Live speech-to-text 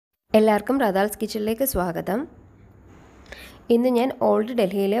എല്ലാവർക്കും റദാൽസ് കിച്ചണിലേക്ക് സ്വാഗതം. ഇന്ന് ഞാൻ ഓൾഡ്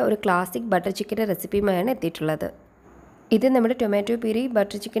ഡൽഹിയിലെ ഒരു ക്ലാസിക് ബട്ടർ ചിക്കൻ്റെ റെസിപ്പിയുമായാണ് എത്തിയിട്ടുള്ളത്. ഇത് നമ്മുടെ ടൊമാറ്റോ പ്യൂരി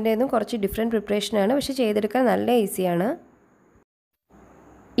ബട്ടർ ചിക്കൻ്റെ നിന്നും കുറച്ച് ഡിഫറെൻറ്റ് പ്രിപ്പറേഷനാണ്, പക്ഷേ ചെയ്തെടുക്കാൻ നല്ല ഈസിയാണ്.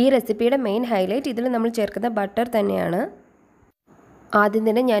 ഈ റെസിപ്പിയുടെ മെയിൻ ഹൈലൈറ്റ് ഇതിൽ നമ്മൾ ചേർക്കുന്ന ബട്ടർ തന്നെയാണ്. ആദ്യം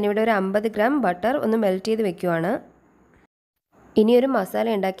തന്നെ ഞാനിവിടെ ഒരു 50 ഗ്രാം ബട്ടർ ഒന്ന് മെൽറ്റ് ചെയ്ത് വെക്കുവാണ്. ഇനിയൊരു മസാല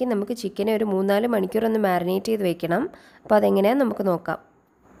ഉണ്ടാക്കി നമുക്ക് ചിക്കനെ ഒരു 3-4 മണിക്കൂർ ഒന്ന് മാരിനേറ്റ് ചെയ്ത് വെക്കണം. അപ്പോൾ അതെങ്ങനെയാണെന്ന് നമുക്ക് നോക്കാം.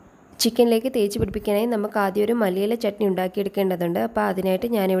 ചിക്കനിലേക്ക് തേച്ച് പിടിപ്പിക്കാനായി നമുക്ക് ആദ്യം ഒരു മല്ലിയില ചട്നി ഉണ്ടാക്കിയെടുക്കേണ്ടതുണ്ട്. അപ്പോൾ അതിനായിട്ട്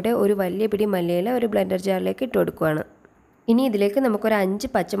ഞാനിവിടെ ഒരു വലിയ പിടി മല്ലിയില ഒരു ബ്ലെൻഡർ ജാറിലേക്ക് ഇട്ട് കൊടുക്കുകയാണ്. ഇനി ഇതിലേക്ക് നമുക്കൊരു 5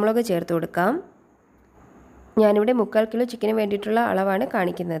 പച്ചമുളക് ചേർത്ത് കൊടുക്കാം. ഞാനിവിടെ 3/4 കിലോ ചിക്കന് വേണ്ടിയിട്ടുള്ള അളവാണ്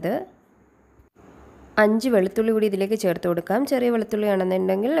കാണിക്കുന്നത്. 5 വെളുത്തുള്ളി കൂടി ഇതിലേക്ക് ചേർത്ത് കൊടുക്കാം. ചെറിയ വെളുത്തുള്ളി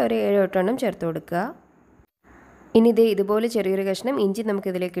ആണെന്നുണ്ടെങ്കിൽ ഒരു 7-8 എണ്ണം ചേർത്ത് കൊടുക്കുക. ഇനി ഇതുപോലെ ചെറിയൊരു കഷ്ണം ഇഞ്ചി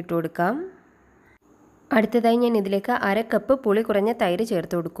നമുക്കിതിലേക്ക് ഇട്ട് കൊടുക്കാം. അടുത്തതായി ഞാൻ ഇതിലേക്ക് 1/2 കപ്പ് പുളി കുറഞ്ഞ തൈര്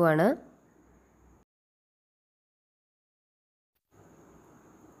ചേർത്ത് കൊടുക്കുകയാണ്.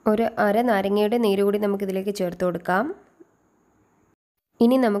 ഒരു 1/2 നാരങ്ങയുടെ നീര് കൂടി നമുക്കിതിലേക്ക് ചേർത്ത് കൊടുക്കാം.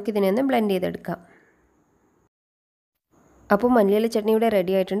 ഇനി നമുക്കിതിനെ ഒന്ന് ബ്ലെൻഡ് ചെയ്തെടുക്കാം. അപ്പോൾ മല്ലിയില ചട്നി ഇവിടെ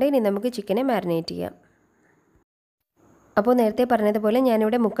റെഡി ആയിട്ടുണ്ട്. ഇനി നമുക്ക് ചിക്കനെ മാരിനേറ്റ് ചെയ്യാം. അപ്പോൾ നേരത്തെ പറഞ്ഞതുപോലെ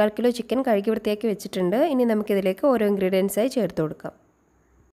ഞാനിവിടെ 3/4 കിലോ ചിക്കൻ കഴുകി വൃത്തിയാക്കി വെച്ചിട്ടുണ്ട്. ഇനി നമുക്കിതിലേക്ക് ഓരോ ഇൻഗ്രീഡിയൻസായി ചേർത്ത് കൊടുക്കാം.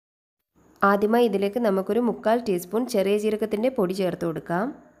 ആദ്യമായി ഇതിലേക്ക് നമുക്കൊരു 3/4 ടീസ്പൂൺ ചെറിയ ജീരകത്തിൻ്റെ പൊടി ചേർത്ത് കൊടുക്കാം.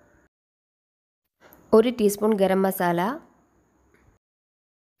 1 ടീസ്പൂൺ ഗരം മസാല,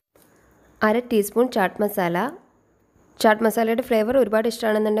 1/2 ടീസ്പൂൺ ചാട്ട് മസാല. ചാട്ട് മസാലയുടെ ഫ്ലേവർ ഒരുപാട്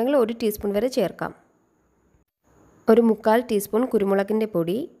ഇഷ്ടമാണെന്നുണ്ടെങ്കിൽ 1 ടീസ്പൂൺ വരെ ചേർക്കാം. ഒരു 3/4 ടീസ്പൂൺ കുരുമുളകിൻ്റെ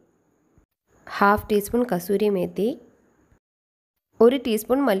പൊടി, 1/2 ടീസ്പൂൺ കസൂരി മേത്തി, 1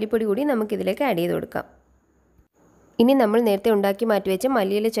 ടീസ്പൂൺ മല്ലിപ്പൊടി കൂടി നമുക്കിതിലേക്ക് ആഡ് ചെയ്ത് കൊടുക്കാം. ഇനി നമ്മൾ നേരത്തെ ഉണ്ടാക്കി മാറ്റിവെച്ച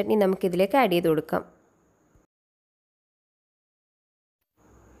മല്ലിയില ചട്നി നമുക്കിതിലേക്ക് ആഡ് ചെയ്ത് കൊടുക്കാം.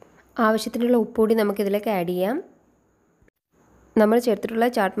 ആവശ്യത്തിനുള്ള ഉപ്പ് കൂടി നമുക്കിതിലേക്ക് ആഡ് ചെയ്യാം. നമ്മൾ ചേർത്തിട്ടുള്ള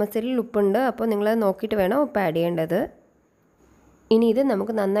ചാട്ട് മസാലയിൽ ഉപ്പുണ്ട്, അപ്പോൾ നിങ്ങളത് നോക്കിയിട്ട് വേണം ഉപ്പ് ആഡ് ചെയ്യേണ്ടത്. ഇനി ഇത്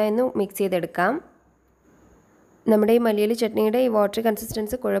നമുക്ക് നന്നായി ഒന്ന് മിക്സ് ചെയ്തെടുക്കാം. നമ്മുടെ ഈ മല്ലിയില ചട്നിയുടെ ഈ വാട്ടർ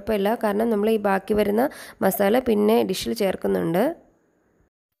കൺസിസ്റ്റൻസി കുഴപ്പമില്ല, കാരണം നമ്മൾ ഈ ബാക്കി വരുന്ന മസാല പിന്നെ ഡിഷിൽ ചേർക്കുന്നുണ്ട്.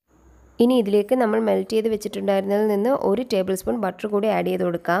 ഇനി ഇതിലേക്ക് നമ്മൾ മെൽറ്റ് ചെയ്ത് വെച്ചിട്ടുണ്ടായിരുന്നതിൽ നിന്ന് 1 ടേബിൾ സ്പൂൺ ബട്ടർ കൂടി ആഡ് ചെയ്ത്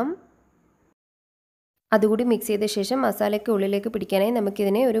കൊടുക്കാം. അതുകൂടി മിക്സ് ചെയ്ത ശേഷം മസാലയ്ക്ക് ഉള്ളിലേക്ക് പിടിക്കാനായി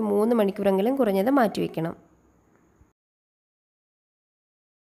നമുക്കിതിനെ ഒരു 3 മണിക്കൂറെങ്കിലും കുറഞ്ഞത് മാറ്റി വയ്ക്കണം.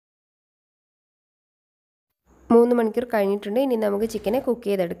 മൂന്ന് മണിക്കൂർ കഴിഞ്ഞിട്ടുണ്ട്. ഇനി നമുക്ക് ചിക്കനെ കുക്ക്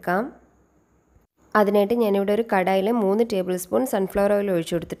ചെയ്തെടുക്കാം. അതിനായിട്ട് ഞാനിവിടെ ഒരു കടായിൽ 3 ടേബിൾ സ്പൂൺ സൺഫ്ലവർ ഓയിൽ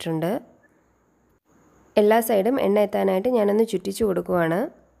ഒഴിച്ചു കൊടുത്തിട്ടുണ്ട്. എല്ലാ സൈഡും എണ്ണ എത്താനായിട്ട് ഞാനൊന്ന് ചുറ്റിച്ചു കൊടുക്കുവാണ്.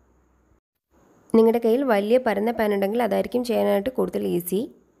 നിങ്ങളുടെ കയ്യിൽ വലിയ പരന്ന പാൻ ഉണ്ടെങ്കിൽ അതായിരിക്കും ചെയ്യാനായിട്ട് കൂടുതൽ ഈസി.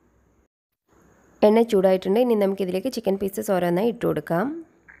 എണ്ണ ചൂടായിട്ടുണ്ട്. ഇനി നമുക്കിതിലേക്ക് ചിക്കൻ പീസസ് ഓരോന്നായി ഇട്ട് കൊടുക്കാം.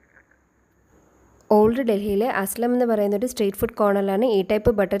 ഓൾഡ് ഡൽഹിയിലെ അസ്ലം എന്ന് പറയുന്നൊരു സ്ട്രീറ്റ് ഫുഡ് കോർണറിലാണ് ഈ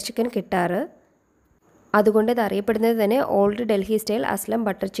ടൈപ്പ് ബട്ടർ ചിക്കൻ കിട്ടാറ്. അതുകൊണ്ട് ഇത് അറിയപ്പെടുന്നത് തന്നെ old Delhi style Aslam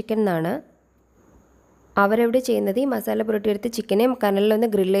butter chicken എന്നാണ്. അവരവിടെ ചെയ്യുന്നത് ഈ മസാല പുരട്ടിയെടുത്ത് ചിക്കനെ കനലിലൊന്ന്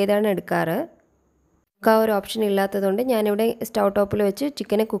ഗ്രില്ല് ചെയ്താണ് എടുക്കാറ്. ആ ഒരു ഓപ്ഷൻ ഇല്ലാത്തതുകൊണ്ട് ഞാനിവിടെ സ്റ്റൗ ടോപ്പിൽ വെച്ച്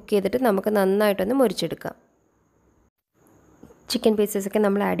ചിക്കനെ കുക്ക് ചെയ്തിട്ട് നമുക്ക് നന്നായിട്ടൊന്ന് മുറിച്ചെടുക്കാം. ചിക്കൻ പീസസൊക്കെ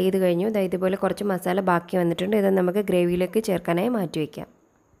നമ്മൾ ആഡ് ചെയ്ത് കഴിഞ്ഞു. ഇതുപോലെ കുറച്ച് മസാല ബാക്കി വന്നിട്ടുണ്ട്. ഇത് നമുക്ക് ഗ്രേവിയിലേക്ക് ചേർക്കാനായി മാറ്റി വയ്ക്കാം.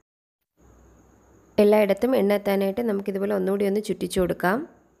 എല്ലായിടത്തും എണ്ണ എത്താനായിട്ട് നമുക്കിതുപോലെ ഒന്നുകൂടി ഒന്ന് ചുറ്റിച്ചു കൊടുക്കാം.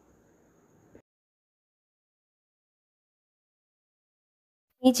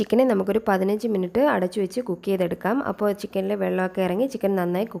 ഈ ചിക്കനെ നമുക്കൊരു 15 മിനിറ്റ് അടച്ചു വെച്ച് കുക്ക് ചെയ്തെടുക്കാം. അപ്പോൾ ചിക്കനിലെ വെള്ളമൊക്കെ ഇറങ്ങി ചിക്കൻ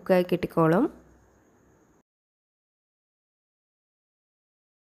നന്നായി കുക്കായി കിട്ടിക്കോളും.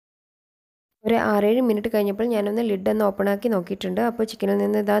 ഒരു 6-7 മിനിറ്റ് കഴിഞ്ഞപ്പോൾ ഞാനൊന്ന് ലിഡൊന്ന് ഓപ്പൺ ആക്കി നോക്കിയിട്ടുണ്ട്. അപ്പോൾ ചിക്കനിൽ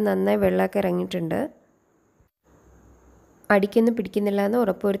നിന്ന് നന്നായി വെള്ളമൊക്കെ ഇറങ്ങിയിട്ടുണ്ട്. അടിക്കൊന്നും പിടിക്കുന്നില്ല എന്ന്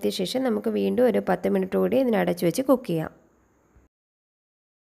ഉറപ്പുവരുത്തിയ ശേഷം നമുക്ക് വീണ്ടും ഒരു 10 മിനിറ്റ് കൂടി ഇതിനെ അടച്ചു വെച്ച് കുക്ക് ചെയ്യാം.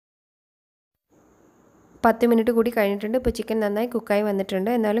 10 മിനിറ്റ് കൂടി കഴിഞ്ഞിട്ടുണ്ട്. ഇപ്പോൾ ചിക്കൻ നന്നായി കുക്കായി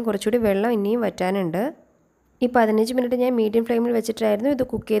വന്നിട്ടുണ്ട്. എന്നാലും കുറച്ചുകൂടി വെള്ളം ഇനിയും വറ്റാനുണ്ട്. ഈ 15 മിനിറ്റ് ഞാൻ മീഡിയം ഫ്ലെയിമിൽ വെച്ചിട്ടായിരുന്നു ഇത്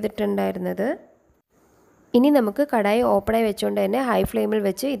കുക്ക് ചെയ്തിട്ടുണ്ടായിരുന്നത്. ഇനി നമുക്ക് കടായി ഓപ്പണായി വെച്ചുകൊണ്ട് തന്നെ ഹൈ ഫ്ലെയിമിൽ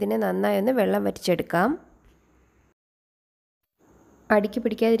വെച്ച് ഇതിനെ നന്നായി ഒന്ന് വെള്ളം വറ്റിച്ചെടുക്കാം. അടിക്ക്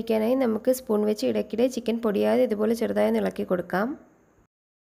പിടിക്കാതിരിക്കാനായി നമുക്ക് സ്പൂൺ വെച്ച് ഇടയ്ക്കിടെ ചിക്കൻ പൊടിയാതെ ഇതുപോലെ ചെറുതായി ഇളക്കി കൊടുക്കാം.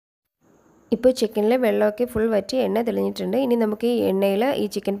 ഇപ്പോൾ ചിക്കനിലെ വെള്ളമൊക്കെ ഫുൾ വറ്റി എണ്ണ തെളിഞ്ഞിട്ടുണ്ട്. ഇനി നമുക്ക് ഈ എണ്ണയിൽ ഈ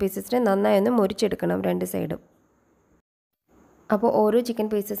ചിക്കൻ പീസസിനെ നന്നായി ഒന്ന് മുരിച്ചെടുക്കണം 2 സൈഡും. അപ്പോൾ ഓരോ ചിക്കൻ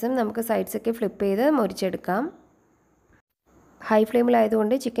പീസസും നമുക്ക് സൈഡ്സൊക്കെ ഫ്ലിപ്പ് ചെയ്ത് മുരിച്ചെടുക്കാം. ഹൈ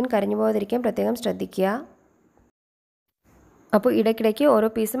ഫ്ലെയിമിലായതുകൊണ്ട് ചിക്കൻ കരിഞ്ഞു പോകാതിരിക്കാൻ പ്രത്യേകം ശ്രദ്ധിക്കുക. അപ്പോൾ ഇടയ്ക്കിടയ്ക്ക് ഓരോ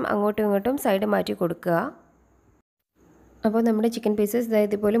പീസും അങ്ങോട്ടും ഇങ്ങോട്ടും സൈഡ് മാറ്റി കൊടുക്കുക. അപ്പോൾ നമ്മുടെ ചിക്കൻ പീസസ്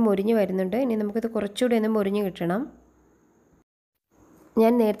ഇതുപോലെ മുരിഞ്ഞ് വരുന്നുണ്ട്. ഇനി നമുക്കിത് കുറച്ചുകൂടി ഒന്ന് മുരിഞ്ഞ് കിട്ടണം.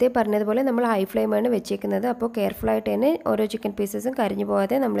 ഞാൻ നേരത്തെ പറഞ്ഞതുപോലെ നമ്മൾ ഹൈ ഫ്ലെയിമാണ് വെച്ചേക്കുന്നത്. അപ്പോൾ കെയർഫുള്ളായിട്ട് തന്നെ ഓരോ ചിക്കൻ പീസസും കരിഞ്ഞു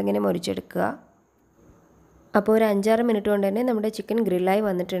പോകാതെ നമ്മളിങ്ങനെ മുറിച്ചെടുക്കുക. അപ്പോൾ ഒരു 5-6 മിനിറ്റ് കൊണ്ട് തന്നെ നമ്മുടെ ചിക്കൻ ഗ്രില്ലായി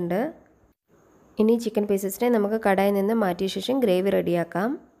വന്നിട്ടുണ്ട്. ഇനി ചിക്കൻ പീസസിനെ നമുക്ക് കടായിൽ നിന്ന് മാറ്റിയ ശേഷം ഗ്രേവി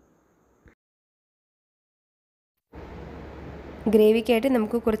റെഡിയാക്കാം. ഗ്രേവിക്കായിട്ട്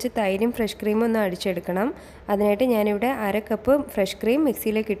നമുക്ക് കുറച്ച് തൈരും ഫ്രഷ് ക്രീമും ഒന്ന് അടിച്ചെടുക്കണം. അതിനായിട്ട് ഞാനിവിടെ 1/2 കപ്പ് ഫ്രഷ് ക്രീം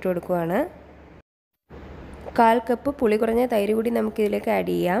മിക്സിയിലേക്ക് ഇട്ട് കൊടുക്കുകയാണ്. 1/4 കപ്പ് പുളി കുറഞ്ഞ തൈര് കൂടി നമുക്കിതിലേക്ക്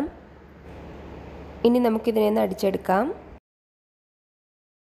ആഡ് ചെയ്യാം. ഇനി നമുക്കിതിനെ ഒന്ന് അടിച്ചെടുക്കാം.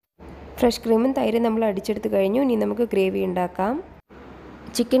 ഫ്രഷ് ക്രീമും തൈരും നമ്മൾ അടിച്ചെടുത്ത് കഴിഞ്ഞു. ഇനി നമുക്ക് ഗ്രേവി ഉണ്ടാക്കാം.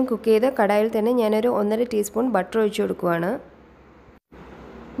 ചിക്കൻ കുക്ക് ചെയ്ത കടായിൽ തന്നെ ഞാനൊരു 1.5 ടീസ്പൂൺ ബട്ടർ ഒഴിച്ചു കൊടുക്കുകയാണ്.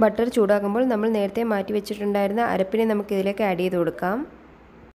 ബട്ടർ ചൂടാകുമ്പോൾ നമ്മൾ നേരത്തെ മാറ്റി വെച്ചിട്ടുണ്ടായിരുന്ന അരപ്പിനെ നമുക്കിതിലേക്ക് ആഡ് ചെയ്ത് കൊടുക്കാം.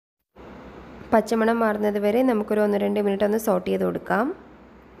 പച്ചമണം മാറുന്നത് വരെ നമുക്കൊരു 1-2 മിനിറ്റ് ഒന്ന് സോട്ട് ചെയ്ത് കൊടുക്കാം.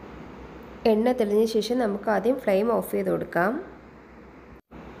 എണ്ണ തെളിഞ്ഞ ശേഷം നമുക്ക് ആദ്യം ഫ്ലെയിം ഓഫ് ചെയ്ത് കൊടുക്കാം.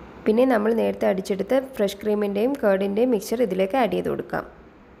 പിന്നെ നമ്മൾ നേരത്തെ അടിച്ചെടുത്ത ഫ്രഷ് ക്രീമിൻ്റെയും കേർഡിൻ്റെയും മിക്സ്ചർ ഇതിലേക്ക് ആഡ് ചെയ്ത് കൊടുക്കാം.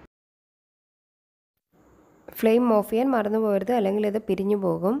 ഫ്ലെയിം ഓഫ് ചെയ്യാൻ മറന്നു പോകരുത്, അല്ലെങ്കിൽ ഇത് പിരിഞ്ഞു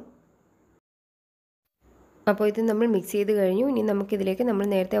പോകും. അപ്പോൾ ഇത് നമ്മൾ മിക്സ് ചെയ്ത് കഴിഞ്ഞു. ഇനി നമുക്കിതിലേക്ക് നമ്മൾ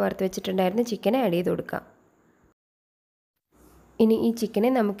നേരത്തെ വറുത്ത് വെച്ചിട്ടുണ്ടായിരുന്ന ചിക്കനെ ആഡ് ചെയ്ത് കൊടുക്കാം. ഇനി ഈ ചിക്കനെ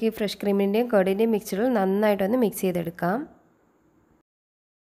നമുക്ക് ഈ ഫ്രഷ് ക്രീമിൻ്റെയും കേർഡിൻ്റെയും മിക്സ്ചറിൽ നന്നായിട്ടൊന്ന് മിക്സ് ചെയ്തെടുക്കാം.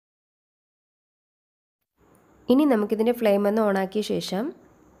 ഇനി നമുക്കിതിൻ്റെ ഫ്ലെയിം ഒന്ന് ഓണാക്കിയ ശേഷം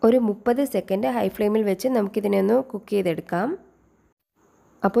ഒരു 30 സെക്കൻഡ് ഹൈ ഫ്ലെയിമിൽ വെച്ച് നമുക്കിതിനെ ഒന്ന് കുക്ക് ചെയ്തെടുക്കാം.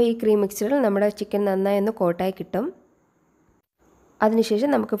 അപ്പോൾ ഈ ക്രീം മിക്സ്ചറിൽ നമ്മുടെ ചിക്കൻ നന്നായി ഒന്ന് കോട്ടായി കിട്ടും. അതിനുശേഷം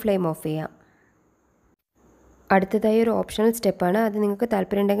നമുക്ക് ഫ്ലെയിം ഓഫ് ചെയ്യാം. അടുത്തതായി ഒരു ഓപ്ഷണൽ സ്റ്റെപ്പാണ്. അത് നിങ്ങൾക്ക്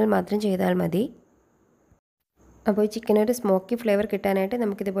താല്പര്യമുണ്ടെങ്കിൽ മാത്രം ചെയ്താൽ മതി. അപ്പോൾ ഈ ചിക്കനൊരു സ്മോക്കി ഫ്ലേവർ കിട്ടാനായിട്ട്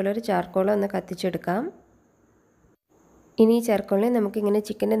നമുക്കിതുപോലെ ഒരു ചാർക്കോളം ഒന്ന് കത്തിച്ചെടുക്കാം. ഇനി ഈ ചാർക്കോളിനെ നമുക്കിങ്ങനെ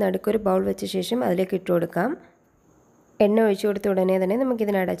ചിക്കൻ്റെ നടുക്കൊരു ബൗൾ വെച്ച ശേഷം അതിലേക്ക് ഇട്ട് കൊടുക്കാം. എണ്ണ ഒഴിച്ചു കൊടുത്ത ഉടനെ തന്നെ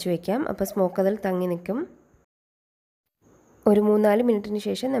നമുക്കിതിനെ അടച്ചു വയ്ക്കാം. അപ്പോൾ സ്മോക്ക് അതിൽ തങ്ങി നിൽക്കും. ഒരു 3-4 മിനിറ്റിന്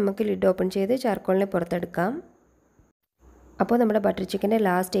ശേഷം നമുക്ക് ലിഡ് ഓപ്പൺ ചെയ്ത് ചാർക്കോളിനെ പുറത്തെടുക്കാം. അപ്പോൾ നമ്മുടെ ബട്ടർ ചിക്കൻ്റെ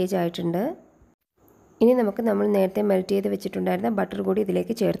ലാസ്റ്റ് സ്റ്റേജ് ആയിട്ടുണ്ട്. ഇനി നമുക്ക് നമ്മൾ നേരത്തെ മെൽറ്റ് ചെയ്ത് വെച്ചിട്ടുണ്ടായിരുന്ന ബട്ടർ കൂടി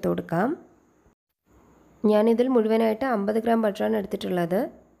ഇതിലേക്ക് ചേർത്ത് കൊടുക്കാം. ഞാനിതിൽ മുഴുവനായിട്ട് 50 ഗ്രാം ബട്ടറാണ് എടുത്തിട്ടുള്ളത്.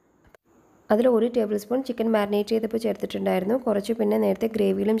 അതിൽ 1 ടേബിൾ സ്പൂൺ ചിക്കൻ മാരിനേറ്റ് ചെയ്തപ്പോൾ ചേർത്തിട്ടുണ്ടായിരുന്നു. കുറച്ച് പിന്നെ നേരത്തെ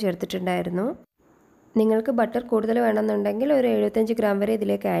ഗ്രേവിയിലും ചേർത്തിട്ടുണ്ടായിരുന്നു. നിങ്ങൾക്ക് ബട്ടർ കൂടുതൽ വേണമെന്നുണ്ടെങ്കിൽ ഒരു 75 ഗ്രാം വരെ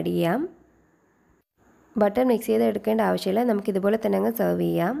ഇതിലേക്ക് ആഡ് ചെയ്യാം. ബട്ടർ മിക്സ് ചെയ്ത് എടുക്കേണ്ട ആവശ്യമില്ല. നമുക്കിതുപോലെ തന്നെ അങ്ങ് സെർവ്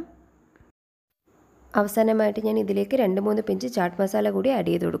ചെയ്യാം. അവസാനമായിട്ട് ഞാൻ ഇതിലേക്ക് 2-3 പിഞ്ച് ചാട്ട് മസാല കൂടി ആഡ്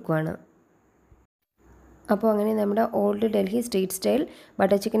ചെയ്ത് കൊടുക്കുകയാണ്. അപ്പോൾ അങ്ങനെ നമ്മുടെ old Delhi street style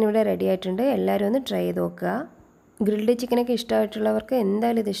butter chicken ഇവിടെ റെഡി ആയിട്ടുണ്ട്. എല്ലാവരും ഒന്ന് ട്രൈ ചെയ്ത് നോക്കുക. ഗ്രിൽഡ് ചിക്കനൊക്കെ ഇഷ്ടമായിട്ടുള്ളവർക്ക്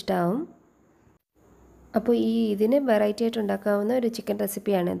എന്തായാലും ഇത് ഇഷ്ടമാവും. അപ്പോൾ ഇതിന് വെറൈറ്റി ആയിട്ട് ഉണ്ടാക്കാവുന്ന ഒരു ചിക്കൻ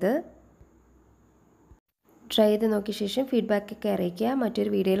റെസിപ്പിയാണിത്. ട്രൈ ചെയ്ത് നോക്കിയ ശേഷം ഫീഡ്ബാക്കൊക്കെ അറിയിക്കുക. മറ്റൊരു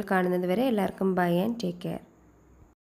വീഡിയോയിൽ കാണുന്നത് വരെ എല്ലാവർക്കും ബൈ ആൻഡ് ടേക്ക് കെയർ.